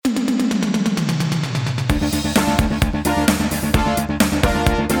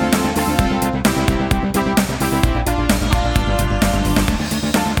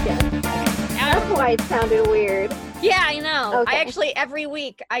actually every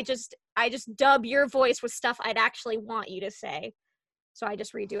week I just dub your voice with stuff I'd actually want you to say. So I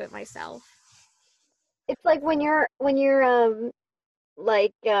just redo it myself. It's like when you're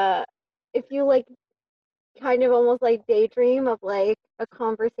like if you like kind of almost like daydream of like a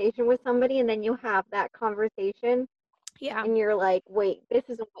conversation with somebody and then you have that conversation Yeah. and you're like, wait, this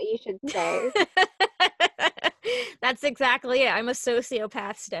isn't what you should say. That's exactly it. I'm a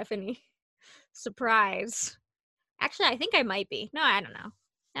sociopath, Stephanie. Surprise. Actually, I think I might be. No, I don't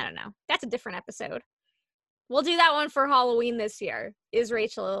know. That's a different episode. We'll do that one for Halloween this year. Is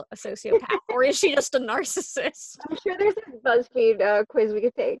Rachel a sociopath or is she just a narcissist? I'm sure there's a BuzzFeed quiz we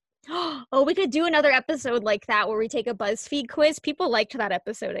could take. Oh, we could do another episode like that where we take a BuzzFeed quiz. People liked that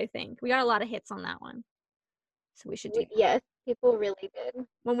episode, I think. We got a lot of hits on that one. So we should do that. Yes, people really did.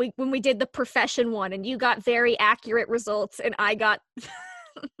 When we did the profession one and you got very accurate results and I got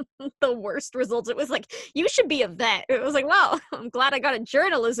the worst results. It was like, you should be a vet. It was like, well, I'm glad I got a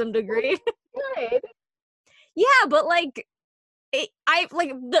journalism degree. Good. Yeah, but like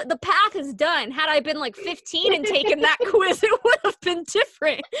the path is done. Had I been like 15 and taken that quiz, it would have been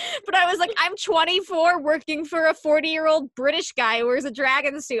different. But I was like, I'm 24 working for a 40-year-old British guy who wears a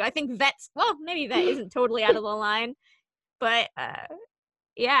dragon suit. I think vets, well, maybe vet isn't totally out of the line. But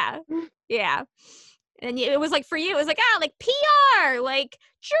yeah. And it was like for you, it was like, like PR, like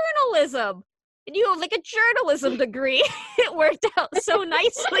journalism. And you have like a journalism degree. It worked out so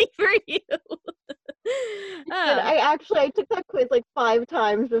nicely for you. I took that quiz like 5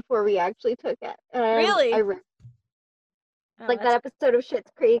 times before we actually took it. Really? Like that episode of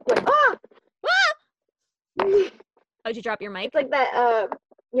Schitt's Creek when Oh, did you drop your mic? It's like that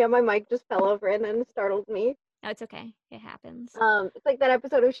yeah, my mic just fell over and then startled me. Oh, it's okay. It happens. It's like that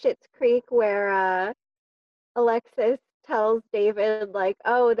episode of Schitt's Creek where Alexis tells David like,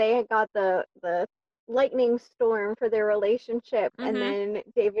 oh, they had got the lightning storm for their relationship, and then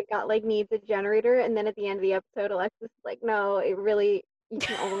David got like needs a generator, and then at the end of the episode Alexis is like, no, it really, you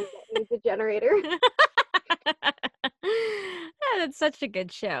can only get needs a generator. That's such a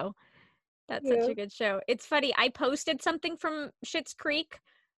good show. Such a good show. It's funny, I posted something from Schitt's Creek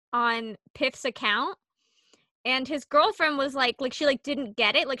on Piff's account and his girlfriend was like she like didn't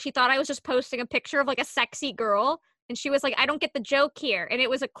get it, like she thought I was just posting a picture of like a sexy girl. And she was like, I don't get the joke here. And it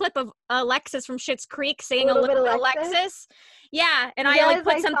was a clip of Alexis from Schitt's Creek saying a little bit Alexis. Yeah. And I like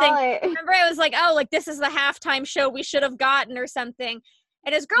put something. Remember, I was like, oh, like this is the halftime show we should have gotten or something.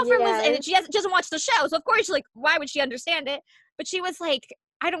 And his girlfriend was, and she doesn't watch the show. So of course, she's like, why would she understand it? But she was like,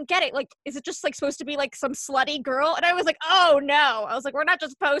 I don't get it. Like, is it just like supposed to be like some slutty girl? And I was like, oh no. I was like, we're not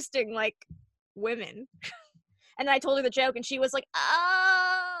just posting like women. And then I told her the joke and she was like,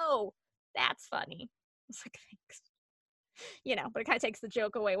 oh, that's funny. I was like, thanks. You know, but it kind of takes the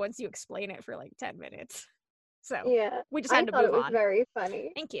joke away once you explain it for like 10 minutes. So yeah, we just had to move on. It was very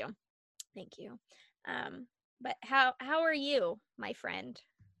funny. Thank you. But how are you, my friend?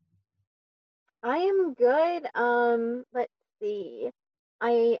 I am good. Let's see.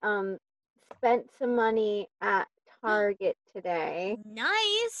 I spent some money at Target today.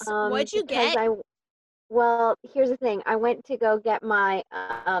 Nice. What'd you get? Well, here's the thing. I went to go get my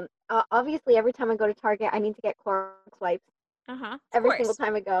obviously every time I go to Target I need to get Clorox wipes. Every single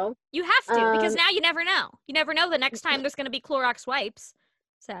time I go. You have to, because now you never know. You never know the next time there's going to be Clorox wipes.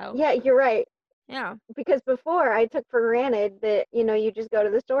 So yeah, you're right. Yeah. Because before I took for granted that, you know, you just go to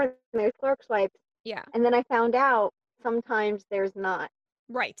the store and there's Clorox wipes. Yeah. And then I found out sometimes there's not.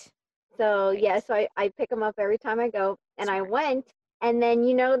 Right. So yeah, so I pick them up every time I go. And I went, and then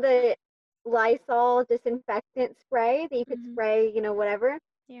you know the Lysol disinfectant spray that you could spray, you know, whatever.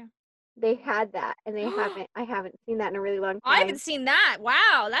 Yeah. They had that, and I haven't seen that in a really long time. I haven't seen that.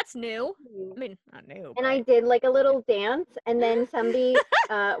 Wow, that's new. I mean, not new. And I did like a little dance, and then somebody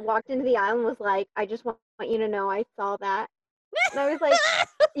walked into the aisle and was like, I just want you to know I saw that. And I was like,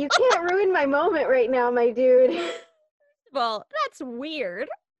 you can't ruin my moment right now, my dude. Well, that's weird.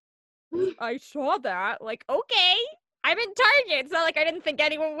 I saw that. Like, okay. I'm in Target. It's not like I didn't think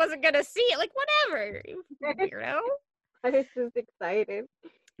anyone wasn't going to see it. Like, whatever. You weirdo. I was just excited.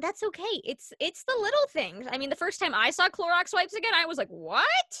 That's okay. It's the little things. I mean, the first time I saw Clorox wipes again, I was like, what?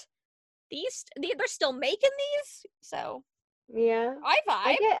 They're still making these? So, yeah. I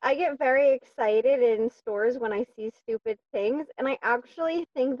vibe. I get very excited in stores when I see stupid things, and I actually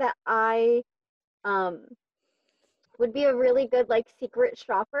think that I would be a really good like secret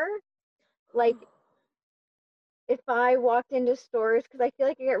shopper. Like if I walked into stores, because I feel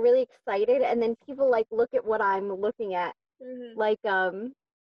like I get really excited and then people like look at what I'm looking at. Like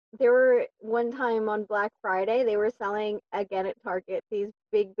there were one time on Black Friday, they were selling again at Target these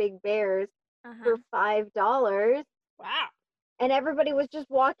big bears for $5. Wow. and everybody was just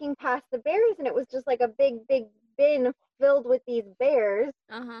walking past the bears, and it was just like a big bin filled with these bears.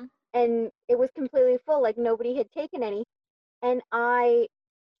 And it was completely full, like nobody had taken any. And I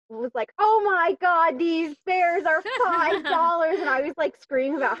was like, oh my god, these bears are $5. And I was like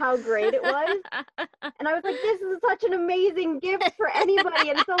screaming about how great it was. And I was like, this is such an amazing gift for anybody,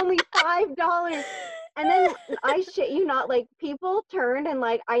 and it's only $5. And then I shit you not, like people turned and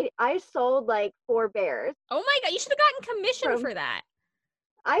like I sold like 4 bears. Oh my god, you should have gotten commission for that.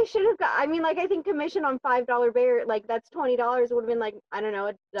 I should have got, I mean, like I think commission on $5 bear, like that's $20, would have been like, I don't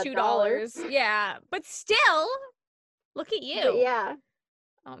know, $2. Yeah, but still, look at you. But yeah.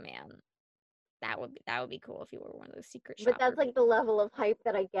 Oh man, that would be cool if you were one of those secret shopper. But that's like the level of hype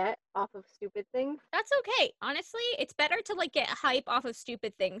that I get off of stupid things. That's okay. Honestly, it's better to like get hype off of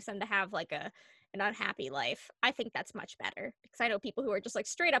stupid things than to have like an unhappy life. I think that's much better, because I know people who are just like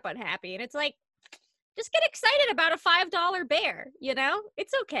straight up unhappy, and it's like, just get excited about a $5 bear, you know?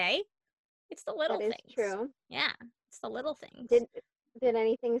 It's okay. It's the little things. That is true. Yeah, it's the little things. Did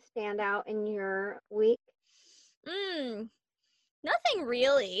anything stand out in your week? Nothing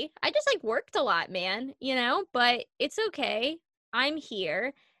really. I just like worked a lot, man, you know, but it's okay. I'm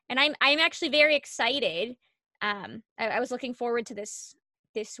here, and I'm actually very excited. I was looking forward to this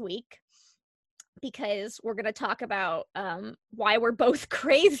week, because we're going to talk about why we're both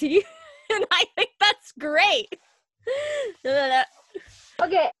crazy. And I think that's great.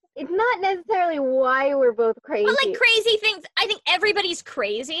 Okay, it's not necessarily why we're both crazy. But like crazy things, I think everybody's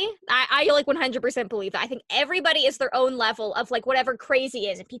crazy. I like 100% believe that. I think everybody is their own level of like whatever crazy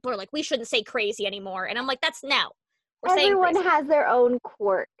is. And people are like, we shouldn't say crazy anymore. And I'm like, that's no. Everyone has their own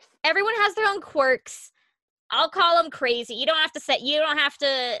quirks. Everyone has their own quirks. I'll call them crazy. You don't have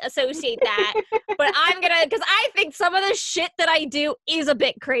to associate that. But I'm gonna, because I think some of the shit that I do is a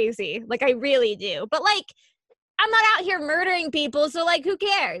bit crazy. Like, I really do. But like, I'm not out here murdering people, so like, who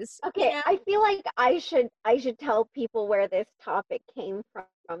cares? Okay, you know? I feel like I should tell people where this topic came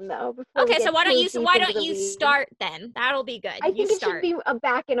from though. Okay, so why don't you start then? That'll be good. I think it should be a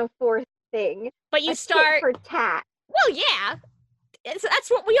back and a forth thing. But you start for tat. Well, yeah. That's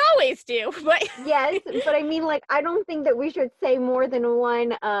what we always do. But yes, but I mean, like, I don't think that we should say more than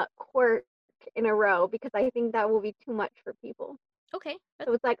one quirk in a row, because I think that will be too much for people. Okay.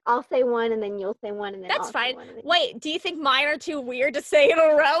 So it's like, I'll say one, and then you'll say one, and then that's I'll fine. Say one, Wait, do you think mine are too weird to say in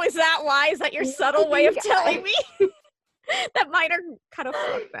a row? Is that why? Is that your subtle way of telling me that mine are kind of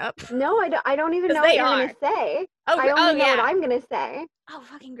fucked up? No, I don't even know what you're going to say. I only know what I'm going to say. Oh,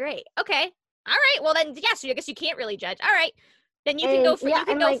 fucking great. Okay. All right. Well, then, yeah, so I guess you can't really judge. All right. Then you can go first. You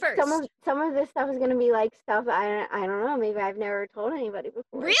can go first. Some of this stuff is going to be like stuff I don't know. Maybe I've never told anybody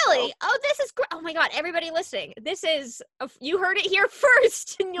before. Really? So. Oh, this is great. Oh my God! Everybody listening, this is you heard it here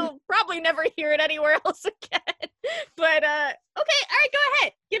first, and you'll probably never hear it anywhere else again. But okay, all right, go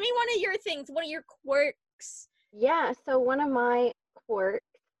ahead. Give me one of your things. One of your quirks. Yeah. So one of my quirks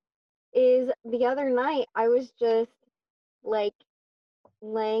is the other night I was just like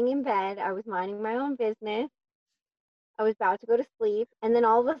laying in bed. I was minding my own business. I was about to go to sleep, and then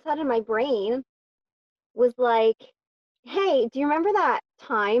all of a sudden my brain was like, hey, do you remember that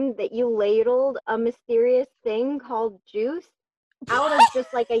time that you ladled a mysterious thing called juice out of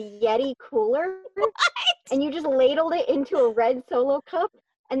just like a Yeti cooler? What? And you just ladled it into a red Solo cup,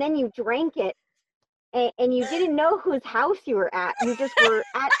 and then you drank it, and you didn't know whose house you were at. You just were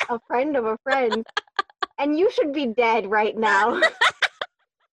at a friend of a friend, and you should be dead right now.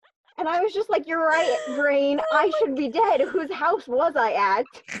 And I was just like, you're right, brain. I should be dead. Whose house was I at?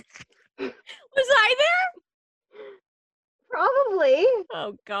 Was I there? Probably.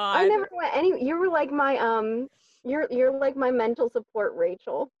 Oh God. I never went any. You were like my You're like my mental support,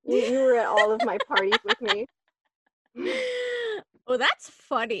 Rachel. You were at all of my parties with me. Oh, that's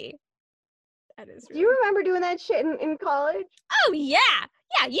funny. That is. Really... Do you remember doing that shit in college? Oh yeah.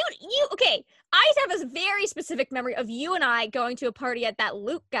 Yeah, you okay. I have this very specific memory of you and I going to a party at that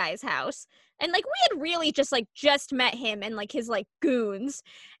Luke guy's house. And like we had really just met him and like his like goons.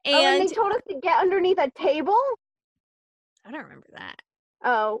 And they told us to get underneath a table? I don't remember that.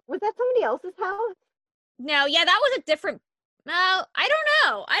 Oh, was that somebody else's house? No, yeah, that was a different. No, I don't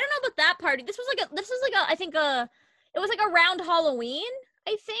know. I don't know about that party. This was like I think it was like around Halloween,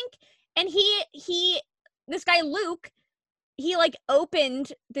 I think. And this guy Luke, he like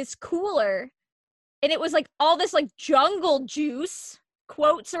opened this cooler and it was like all this like jungle juice,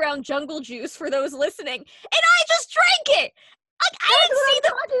 quotes around jungle juice for those listening, and I just drank it. Like I didn't see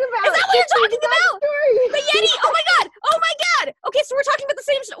them. Is that what you're talking about? The Yeti. Oh my god. Okay, so we're talking about the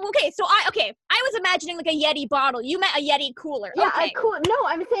same. Okay, so I was imagining like a Yeti bottle. You meant a Yeti cooler. Yeah, okay. No,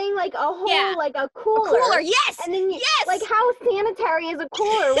 I'm saying like a whole, like a cooler. A cooler, yes! And then yes! Like, how sanitary is a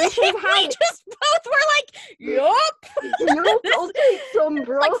cooler? We should have had... We just both were like, yup! Yup, I'll take some,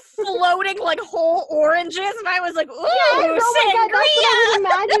 bro. Like, floating, like, whole oranges, and I was like, ooh, yes, oh my God, that's what I was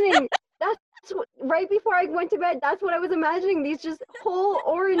imagining. Right before I went to bed, that's what I was imagining. These just whole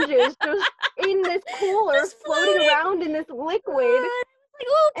oranges just in this cooler, just floating around in this liquid. Like,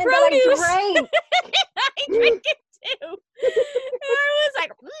 ooh, and produce. Then I drank. I drank it too. I was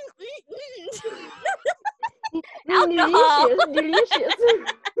like, alcohol. Delicious.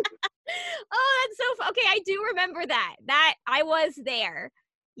 Oh, that's so okay, I do remember that. That I was there.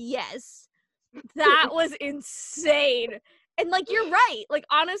 Yes. That was insane. And like, you're right. Like,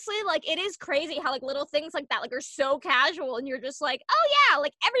 honestly, like, it is crazy how like little things like that like are so casual, and you're just like, oh yeah,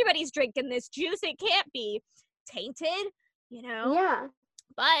 like everybody's drinking this juice. It can't be tainted, you know? Yeah.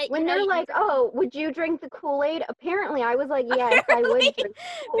 But when they're like, oh, would you drink the Kool-Aid? Apparently, I was like, yes, I would drink Kool-Aid.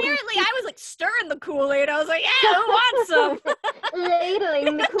 Apparently, I was like stirring the Kool-Aid. I was like, yeah, who wants some?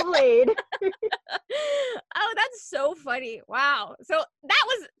 Ladling the Kool-Aid. Oh, that's so funny. Wow. So that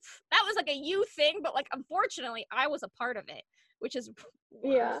was like a you thing, but like, unfortunately, I was a part of it, which is worse.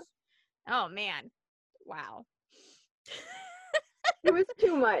 Yeah. Oh, man. Wow. It was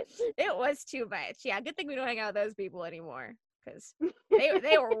too much. It was too much. Yeah, good thing we don't hang out with those people anymore, because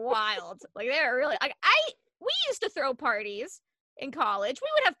they were wild. Like, they were really like, we used to throw parties in college. We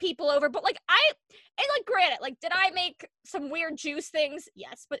would have people over, but like and like, granted, like, did I make some weird juice things?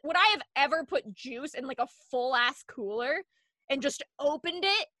 Yes, but would I have ever put juice in like a full ass cooler and just opened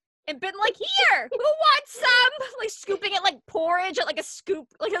it and been like, here, who wants some? Like, scooping it like porridge at like a soup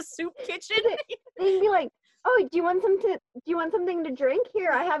kitchen. They'd be like, oh, do you want something to drink?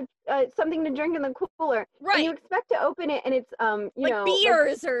 Here, I have something to drink in the cooler. Right. And you expect to open it, and it's like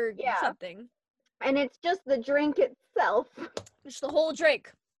beers or something. And it's just the drink itself. Just the whole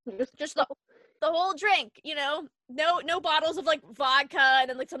drink. Just the whole drink, you know? No bottles of like vodka and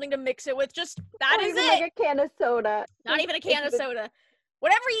then like something to mix it with. Just that is it. Like a can of soda. Not even a can of soda.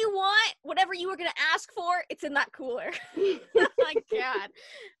 Whatever you want, whatever you were going to ask for, it's in that cooler. Oh my God.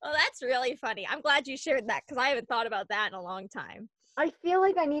 Well, that's really funny. I'm glad you shared that, because I haven't thought about that in a long time. I feel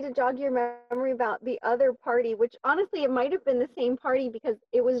like I need to jog your memory about the other party, which honestly, it might have been the same party, because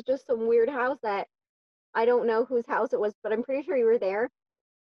it was just some weird house that I don't know whose house it was, but I'm pretty sure you were there.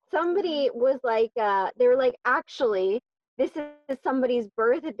 Somebody was like, they were like, actually, this is somebody's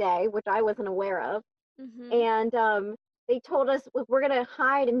birthday, which I wasn't aware of. Mm-hmm. And they told us we're going to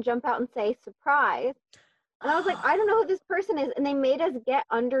hide and jump out and say surprise. And I was like, I don't know who this person is. And they made us get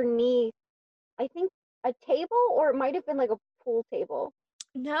underneath, I think, a table, or it might have been like a pool table.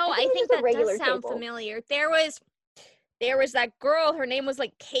 No, I think that does sound familiar. There was that girl, her name was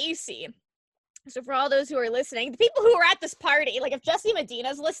like Casey. So for all those who are listening, the people who were at this party, like if Jessie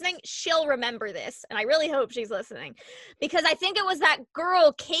Medina's listening, she'll remember this. And I really hope she's listening, because I think it was that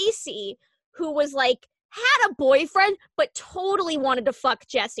girl, Casey, who was like, had a boyfriend, but totally wanted to fuck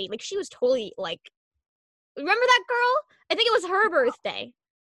Jessie. Like, she was totally like, remember that girl? I think it was her birthday.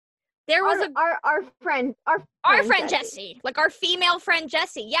 There was our friend Jessie, like our female friend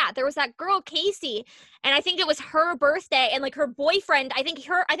Jessie. Yeah, there was that girl Casey, and I think it was her birthday, and like her boyfriend, I think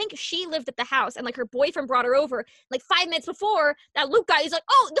she lived at the house, and like her boyfriend brought her over like 5 minutes before. That Luke guy, he's like,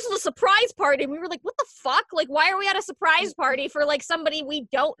 oh, this is a surprise party. And we were like, what the fuck? Like, why are we at a surprise party for like somebody we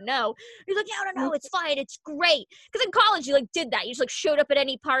don't know? He's like, yeah, no, it's fine, it's great. Because in college you like did that, you just like showed up at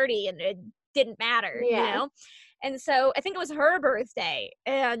any party and it didn't matter, you know. And so I think it was her birthday,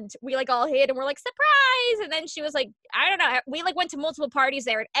 and we like all hid and we're like, surprise. And then she was like, I don't know. We like went to multiple parties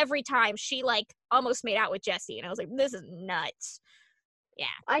there, and every time she like almost made out with Jessie. And I was like, this is nuts. Yeah.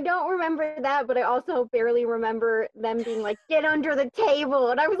 I don't remember that, but I also barely remember them being like, get under the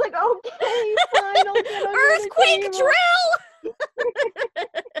table. And I was like, okay, fine, I'll get under Earthquake the table. Drill!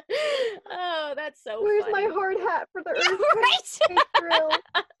 Oh, that's so Where's funny. my hard hat for the earthquake drill?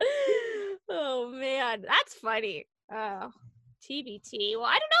 Oh, man. That's funny. Oh, TBT. Well,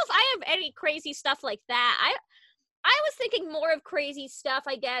 I don't know if I have any crazy stuff like that. I was thinking more of crazy stuff,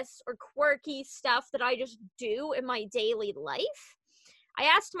 I guess, or quirky stuff that I just do in my daily life. I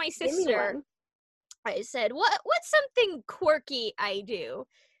asked my sister, I said, what's something quirky I do?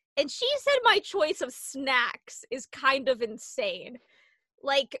 And she said my choice of snacks is kind of insane.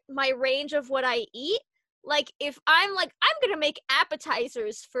 Like, my range of what I eat. Like, if I'm like, I'm going to make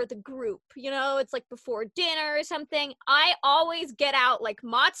appetizers for the group, you know, it's like before dinner or something, I always get out like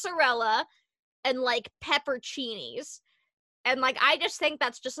mozzarella and like pepperoncinis. And like, I just think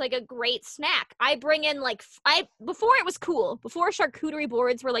that's just like a great snack. I bring in like, before it was cool, before charcuterie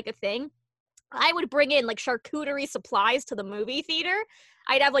boards were like a thing, I would bring in like charcuterie supplies to the movie theater.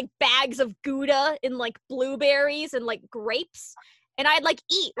 I'd have like bags of Gouda and like blueberries and like grapes, and I'd like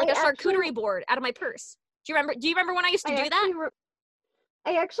eat like a charcuterie board out of my purse. Do you remember when I used to do that?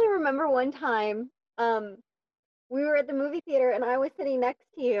 I actually remember one time, we were at the movie theater and I was sitting next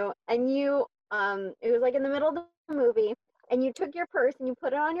to you, and you, it was like in the middle of the movie, and you took your purse and you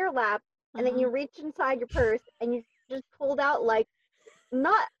put it on your lap, and then you reached inside your purse and you just pulled out like,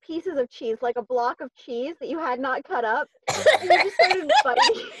 not pieces of cheese, like a block of cheese that you had not cut up, and you just started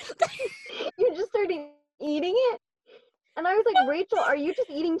biting. You just started eating it, and I was like, Rachel, are you just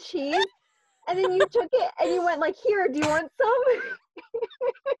eating cheese? And then you took it and you went like, here, do you want some?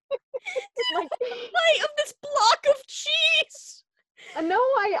 Like, bite of this block of cheese. No,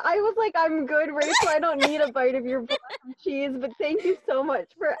 I was like, I'm good, Rachel. I don't need a bite of your block of cheese, but thank you so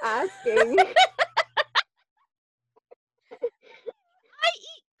much for asking. I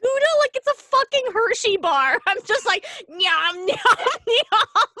eat Gouda like it's a fucking Hershey bar. I'm just like, yum, yum,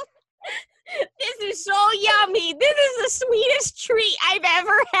 yum. This is so yummy. This is the sweetest treat I've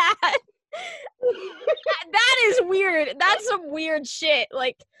ever had. That is weird. That's some weird shit.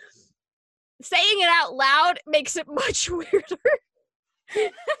 Like, saying it out loud makes it much weirder. I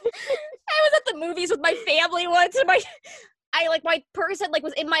was at the movies with my family once, and my purse had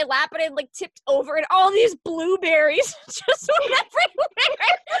was in my lap, and it like tipped over, and all these blueberries just went everywhere.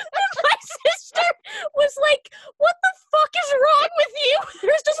 And my sister was like, "What the fuck is wrong with you?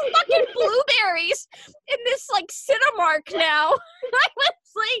 There's just fucking blueberries in this like Cinemark now." I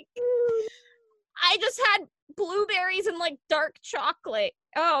was like, I just had blueberries and like dark chocolate.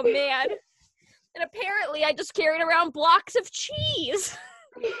 Oh man. And apparently I just carried around blocks of cheese.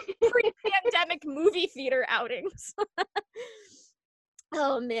 Pre-pandemic movie theater outings.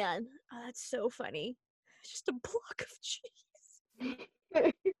 Oh man. Oh, that's so funny. Just a block of cheese.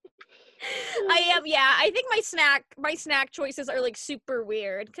 I think my snack choices are like super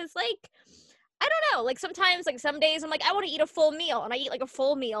weird, because like I don't know, like sometimes, like some days I'm like, I want to eat a full meal, and I eat like a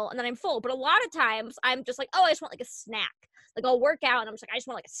full meal and then I'm full. But a lot of times I'm just like, oh, I just want like a snack. Like I'll work out and I'm just like, I just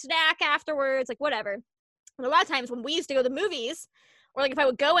want like a snack afterwards, like whatever. And a lot of times when we used to go to the movies, or like if I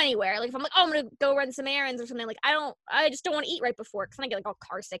would go anywhere, like if I'm like, oh, I'm gonna go run some errands or something, like I just don't want to eat right before, because then I get like all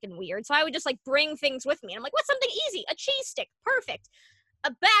car sick and weird. So I would just like bring things with me. And I'm like, what's something easy? A cheese stick, perfect.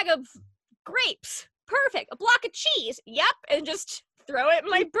 A bag of grapes, perfect. A block of cheese, yep, and just throw it in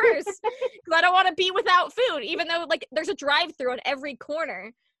my purse, because I don't want to be without food, even though like there's a drive-through on every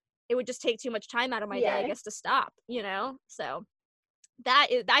corner. It would just take too much time out of my day, I guess, to stop, you know? So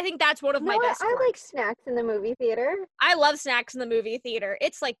I think that's one of my best I like snacks in the movie theater. I love snacks in the movie theater.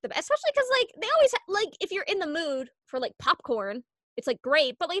 It's like the best, especially because like they always like, if you're in the mood for like popcorn, it's like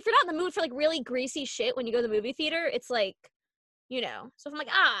great. But like if you're not in the mood for like really greasy shit when you go to the movie theater, it's like, you know. So if I'm like,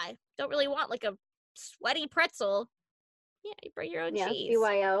 I don't really want like a sweaty pretzel, yeah, you bring your own cheese.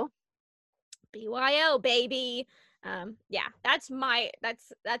 BYO, baby. Yeah, that's my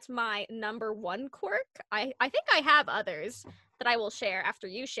number one quirk. I think I have others that I will share after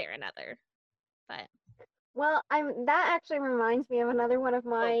you share another. But that actually reminds me of another one of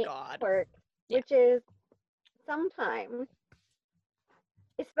my quirks, which is sometimes,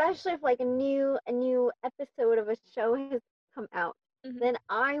 especially if like a new episode of a show has come out, then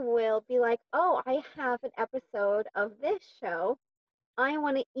I will be like, oh, I have an episode of this show. I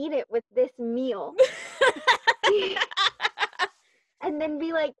want to eat it with this meal. And then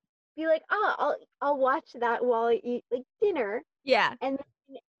be like, oh, I'll watch that while I eat like dinner. Yeah. And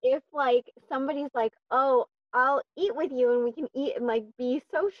then if like somebody's like, oh, I'll eat with you and we can eat and like be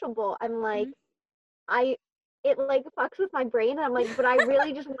sociable, I'm like, it like fucks with my brain, and I'm like, but I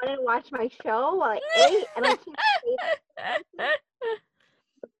really just wanted to watch my show while I ate, and I can't eat.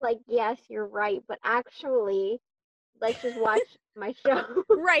 It's like, yes, you're right, but actually, let's just watch my show.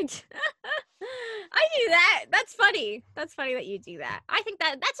 Right. I do that. That's funny. That's funny that you do that. I think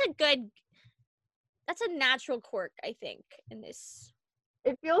that's a natural quirk, I think, in this.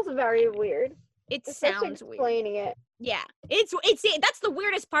 It feels very weird. It sounds weird. Explaining it. Yeah. It's that's the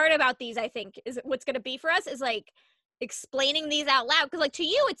weirdest part about these, I think, is what's going to be for us is like explaining these out loud, because like to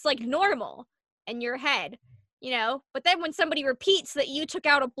you it's like normal in your head, you know, but then when somebody repeats that you took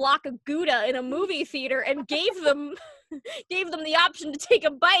out a block of Gouda in a movie theater and gave them the option to take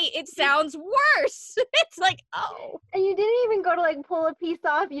a bite, it sounds worse. It's like, oh. And you didn't even go to like pull a piece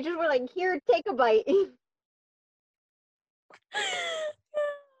off. You just were like, here, take a bite.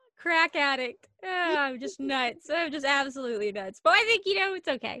 Crack addict. Oh, I'm just nuts. I'm just absolutely nuts. But I think, you know, it's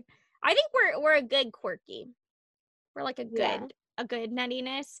okay. I think we're a good quirky. We're like a good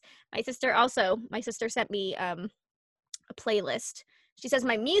nuttiness. My sister sent me a playlist. She says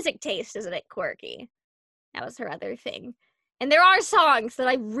my music taste is a bit quirky. That was her other thing. And there are songs that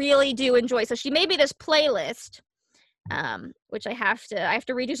I really do enjoy. So she made me this playlist, which I have to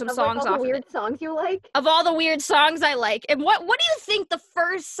redo some songs all the off of weird it. songs you like? Of all the weird songs I like. And what do you think the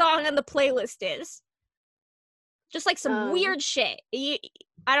first song on the playlist is? Just like some weird shit.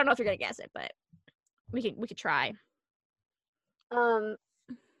 I don't know if you're gonna guess it, but we could try.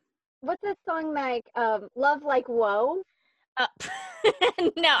 What's that song like? Love Like Whoa?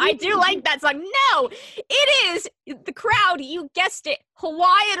 No, I do like that song. No, it is the crowd. You guessed it.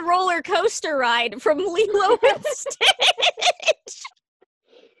 Hawaiian Roller Coaster Ride from Lilo and Stitch.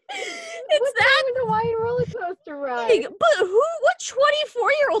 It's that Hawaiian Roller Coaster Ride. But what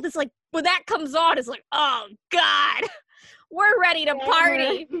 24-year-old is like when that comes on is like, oh God, we're ready to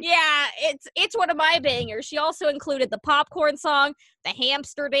party. Yeah, it's one of my bangers. She also included the popcorn song, the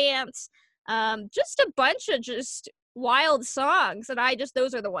hamster dance, just a bunch of just wild songs, and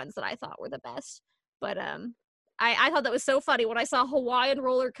those are the ones that I thought were the best. But I thought that was so funny when I saw Hawaiian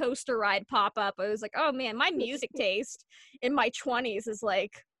Roller Coaster Ride pop up. I was like, oh man, my music taste in my 20s is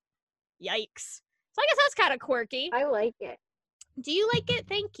like, yikes. So I guess that's kind of quirky. I like it. Do you like it?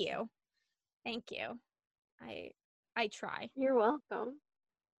 Thank you. I try. You're welcome.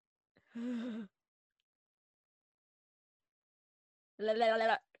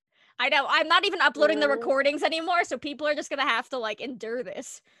 I know. I'm not even uploading the recordings anymore, so people are just gonna have to like endure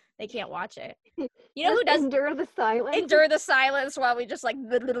this. They can't watch it. You know who does endure the silence? Endure the silence while we just like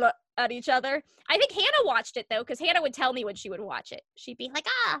at each other. I think Hannah watched it though, because Hannah would tell me when she would watch it. She'd be like,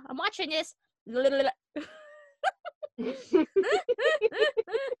 I'm watching this. All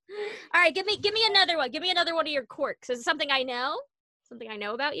right, give me another one. Give me another one of your quirks. Is it something I know? Something I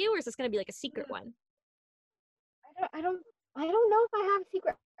know about you, or is this gonna be like a secret one? I don't know if I have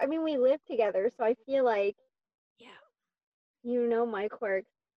secret. I mean, we live together, so I feel like you know my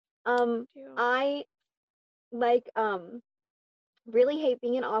quirks. I like really hate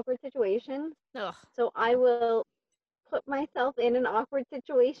being in awkward situations. Ugh. So I will put myself in an awkward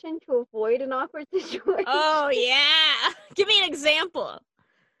situation to avoid an awkward situation. Oh yeah. Give me an example.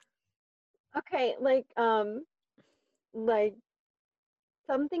 Okay, like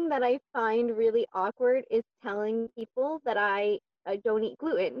something that I find really awkward is telling people that I don't eat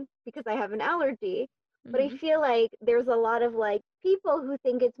gluten because I have an allergy. But I feel like there's a lot of like people who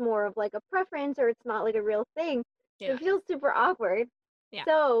think it's more of like a preference or it's not like a real thing. Yeah. It feels super awkward. Yeah.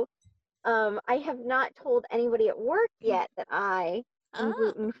 So I have not told anybody at work yet that I am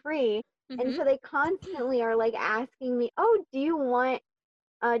gluten free. And so they constantly are like asking me, oh, do you want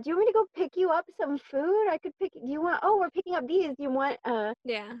me to go pick you up some food? We're picking up these. Do you want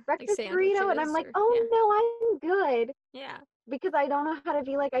breakfast like burrito? And I'm like, no, I'm good. Yeah. Because I don't know how to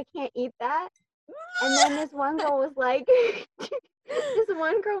be like, I can't eat that. And then this one girl was like,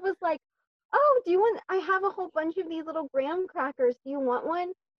 oh, I have a whole bunch of these little graham crackers. Do you want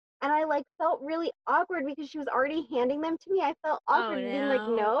one? And I like felt really awkward because she was already handing them to me. I felt awkward being like,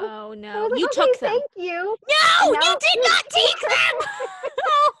 no. Oh no. So I was like, you took them. Thank you. No, you did not take them.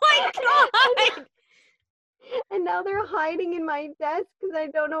 Oh my God. And now they're hiding in my desk because I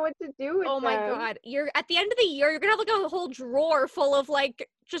don't know what to do with them. Oh my God. You're at the end of the year, you're gonna have like a whole drawer full of like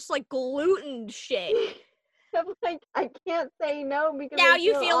just like gluten shit. I'm like, I can't say no because now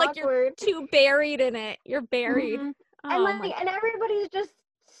you feel awkward. Like you're too buried in it. You're buried. Oh, and everybody's just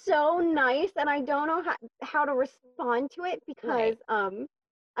so nice, and I don't know how to respond to it because I'm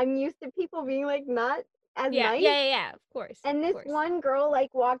used to people being like not as nice. Yeah, of course. And this one girl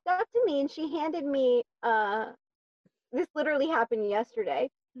like walked up to me and she handed me this literally happened yesterday.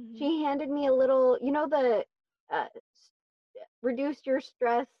 She handed me a little, the reduce your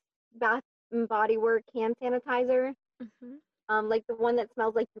stress bath and body work hand sanitizer. Like the one that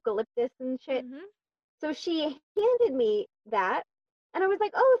smells like eucalyptus and shit. So she handed me that and I was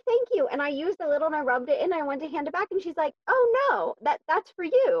like, oh, thank you. And I used a little and I rubbed it in and I went to hand it back and she's like, oh no, that's for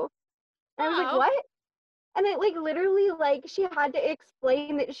you. And I was like, what? And it like literally like she had to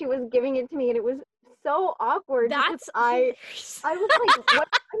explain that she was giving it to me and it was so awkward. That's I was like, what?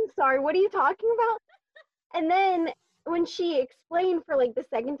 I'm sorry, what are you talking about? And then when she explained for like the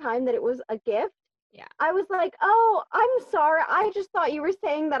second time that it was a gift, I was like, oh, I'm sorry. I just thought you were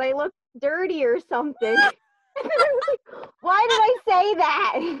saying that I look dirty or something. And I was like, why did I say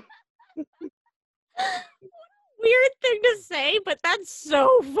that? Weird thing to say, but that's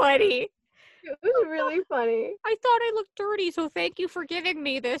so funny. It was really funny. I thought I looked dirty, so thank you for giving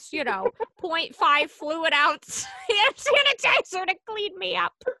me this, 0.5 fluid ounce hand sanitizer to clean me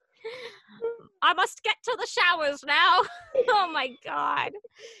up. I must get to the showers now. Oh my God.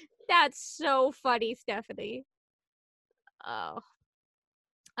 That's so funny, Stephanie. Oh.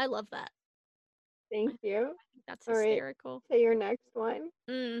 I love that. Thank you. I think that's All right. hysterical. Say your next one.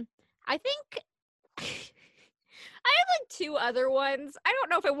 I think I have like two other ones. I don't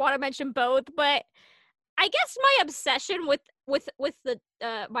know if I want to mention both, but I guess my obsession with the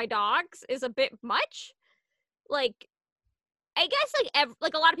my dogs is a bit much. Like I guess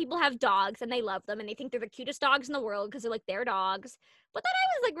like a lot of people have dogs and they love them and they think they're the cutest dogs in the world because they're like their dogs. But then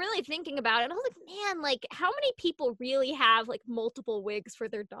I was like really thinking about it and I was like, man, like how many people really have like multiple wigs for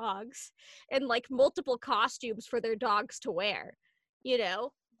their dogs and like multiple costumes for their dogs to wear, you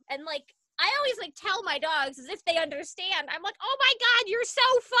know? And like I always like tell my dogs as if they understand. I'm like, oh my God, you're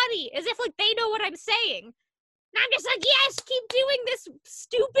so funny, as if like they know what I'm saying. And I'm just like, yes, keep doing this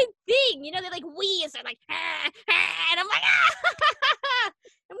stupid thing. You know, they like wheeze and like, and I'm like, ah!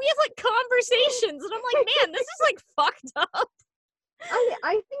 And we have like conversations. And I'm like, man, this is like fucked up.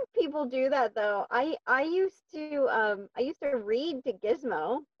 I think people do that though. I used to read to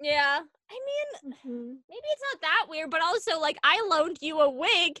Gizmo. Yeah. I mean, maybe it's not that weird, but also like I loaned you a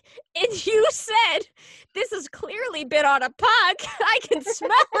wig and you said, this has clearly been on a pug. I can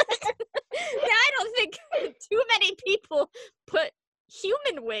smell it. Yeah, I don't think too many people put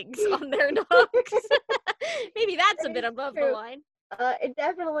human wigs on their dogs. Maybe that's a bit above the line. It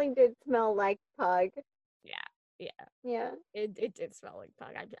definitely did smell like pug. Yeah. It did smell like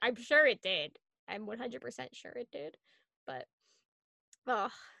pug. I'm sure it did. I'm 100% sure it did. But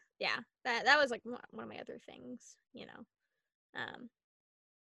oh yeah, that was like one of my other things, you know.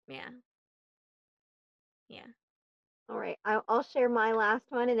 Yeah. All right, I'll share my last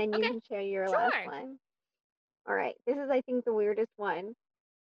one, and then you can share your last one. All right, this is, I think, the weirdest one.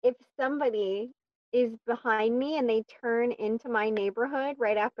 If somebody is behind me and they turn into my neighborhood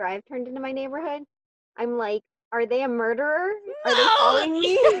right after I've turned into my neighborhood, I'm like, are they a murderer? No! Are they following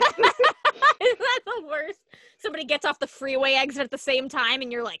me? That's the worst. Somebody gets off the freeway exit at the same time,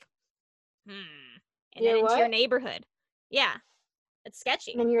 and you're like, and then into your neighborhood. Yeah, it's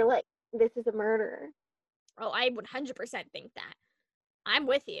sketchy. And then you're like, this is a murderer. Oh, I would 100% think that. I'm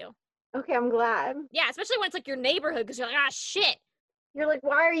with you. Okay, I'm glad. Yeah, especially when it's like your neighborhood, because you're like, ah, shit. You're like,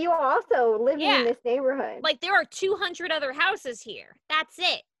 why are you also living in this neighborhood? Like, there are 200 other houses here. That's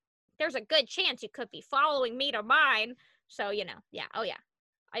it. There's a good chance you could be following me to mine. So, you know, yeah. Oh, yeah.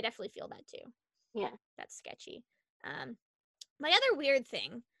 I definitely feel that too. Yeah. That's sketchy. My other weird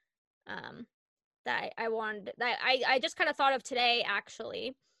thing that I just kind of thought of today,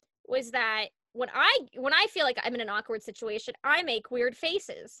 actually, was that when I feel like I'm in an awkward situation, I make weird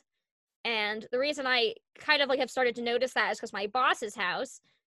faces. And the reason I kind of like have started to notice that is because my boss's house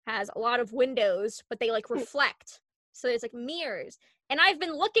has a lot of windows, but they like reflect. So there's like mirrors. And I've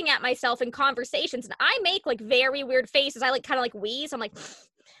been looking at myself in conversations and I make like very weird faces. I like kind of like wheeze. I'm like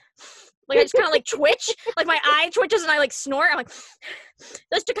I just kind of like twitch, like my eye twitches and I like snort. I'm like,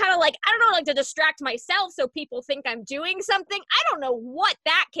 just to kind of like, I don't know, like to distract myself so people think I'm doing something. I don't know what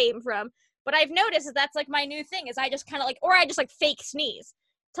that came from, but I've noticed that that's like my new thing is I just kind of like, or I just like fake sneeze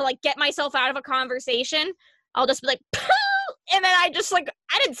to like get myself out of a conversation. I'll just be like, and then I just like,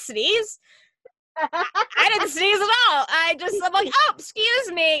 I didn't sneeze. I didn't sneeze at all. I'm like, oh,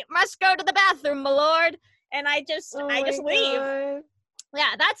 excuse me, must go to the bathroom, my lord. And I just leave. God.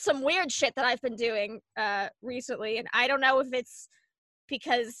 Yeah, that's some weird shit that I've been doing recently. And I don't know if it's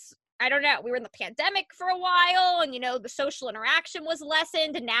because, I don't know, we were in the pandemic for a while and, you know, the social interaction was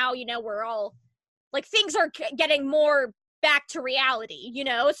lessened. And now, you know, we're all, like, things are getting more back to reality, you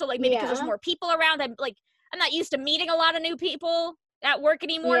know? So, like, maybe because there's more people around, I'm not used to meeting a lot of new people at work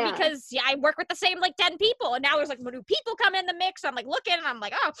anymore because I work with the same like 10 people and now there's like new people come in the mix. I'm like looking and I'm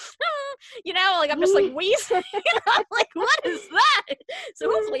like, oh, you know, like I'm just like wheezing. I'm like, what is that?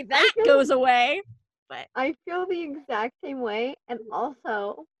 So hopefully that goes away. But I feel the exact same way. And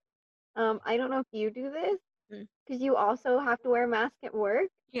also, I don't know if you do this because you also have to wear a mask at work.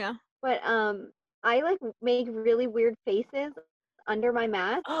 Yeah. But I like make really weird faces under my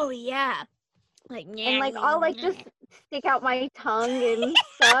mask. Oh yeah. Like, and like I'll like just stick out my tongue and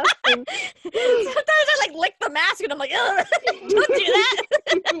stuff. And sometimes I like lick the mask and I'm like, ugh, don't do that.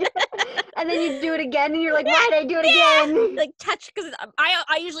 And then you do it again and you're like, why did I do it again? Like touch, because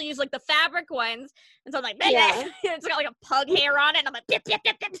I usually use like the fabric ones, and so I'm like, it's got like a pug hair on it, and I'm like, dip. Gotta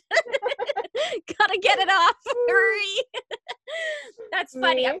get it off. Hurry. That's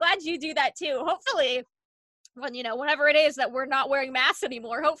funny. I'm glad you do that too. Hopefully, when, you know, whenever it is that we're not wearing masks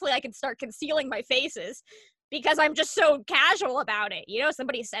anymore, hopefully I can start concealing my faces because I'm just so casual about it. You know,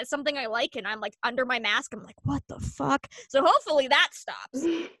 somebody says something I like and I'm like under my mask. I'm like, what the fuck? So hopefully that stops.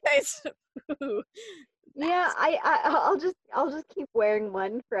 Yeah, I'll just keep wearing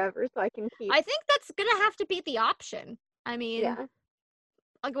one forever so I can keep. I think that's gonna have to be the option. I mean,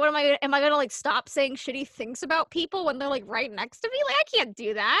 Like, what am I gonna like stop saying shitty things about people when they're like right next to me? Like, I can't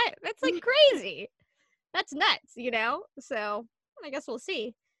do that. That's like crazy. That's nuts, you know? So I guess we'll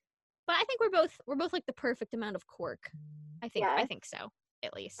see. But I think we're both like the perfect amount of quirk. I Yes. think so,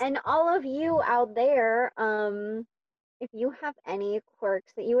 at least. And all of you out there, if you have any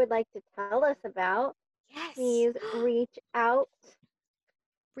quirks that you would like to tell us about, Yes. please reach out.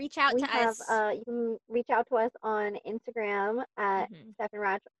 Reach out We to have us. you can reach out to us on Instagram at Steph and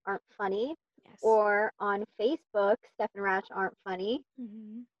Ratch Aren't Funny, Yes. or on Facebook, Steph and Ratch Aren't Funny.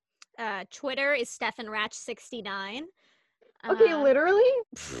 Twitter is Steph and Ratch 69. Okay, literally?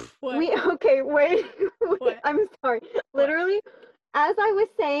 What? Wait. What? I'm sorry. Literally, as I was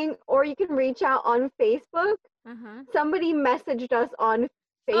saying, or you can reach out on Facebook. Somebody messaged us on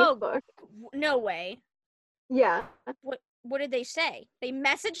Facebook. Oh, no way. Yeah. What did they say? They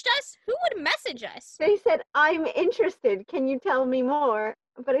messaged us? Who would message us? They said, "I'm interested. Can you tell me more?"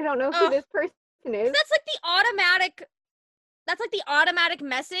 But I don't know who this person is. That's like the automatic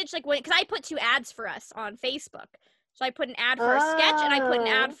message. Like because I put 2 ads for us on Facebook. So I put an ad for our sketch and I put an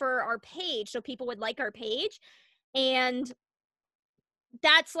ad for our page so people would like our page. And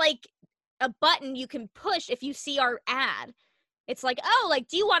that's like a button you can push if you see our ad. It's like, oh, like,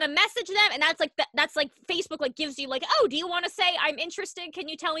 do you want to message them? And that's like Facebook like gives you like, oh, do you want to say I'm interested? Can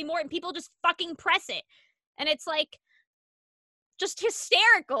you tell me more? And people just fucking press it. And it's like just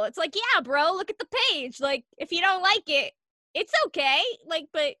hysterical. It's like, yeah, bro, look at the page. Like, if you don't like it, it's okay. Like,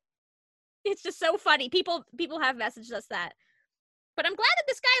 but it's just so funny. People have messaged us that. But I'm glad that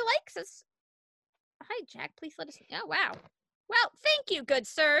this guy likes us. Hi, Jack. Please let us know. Oh, wow. Well, thank you, good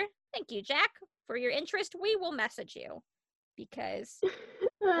sir. Thank you, Jack, for your interest. We will message you because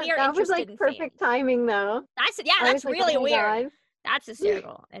we are that was interested like in perfect fans. timing, though. That's like, really oh weird. God. That's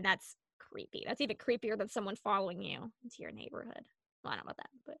hysterical, and that's creepy. That's even creepier than someone following you into your neighborhood. Well, I don't know about that,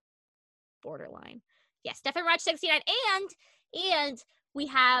 but borderline. Yes, Steph and Ratch 69, and we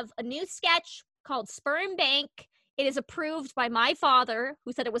have a new sketch called Sperm Bank. It is approved by my father,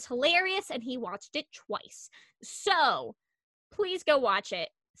 who said it was hilarious, and he watched it twice. So, please go watch it.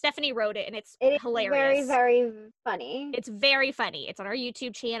 Stephanie wrote it, and it's hilarious. Very, very funny. It's very funny. It's on our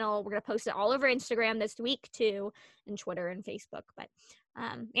YouTube channel. We're going to post it all over Instagram this week, too, and Twitter and Facebook. But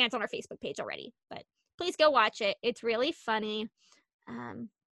and it's on our Facebook page already. But please go watch it. It's really funny. I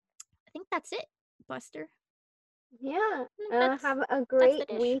think that's it, Buster. Yeah. Have a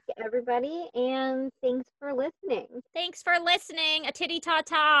great week, everybody, and thanks for listening. Thanks for listening. A titty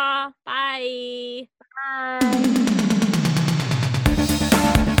ta-ta. Bye. Bye.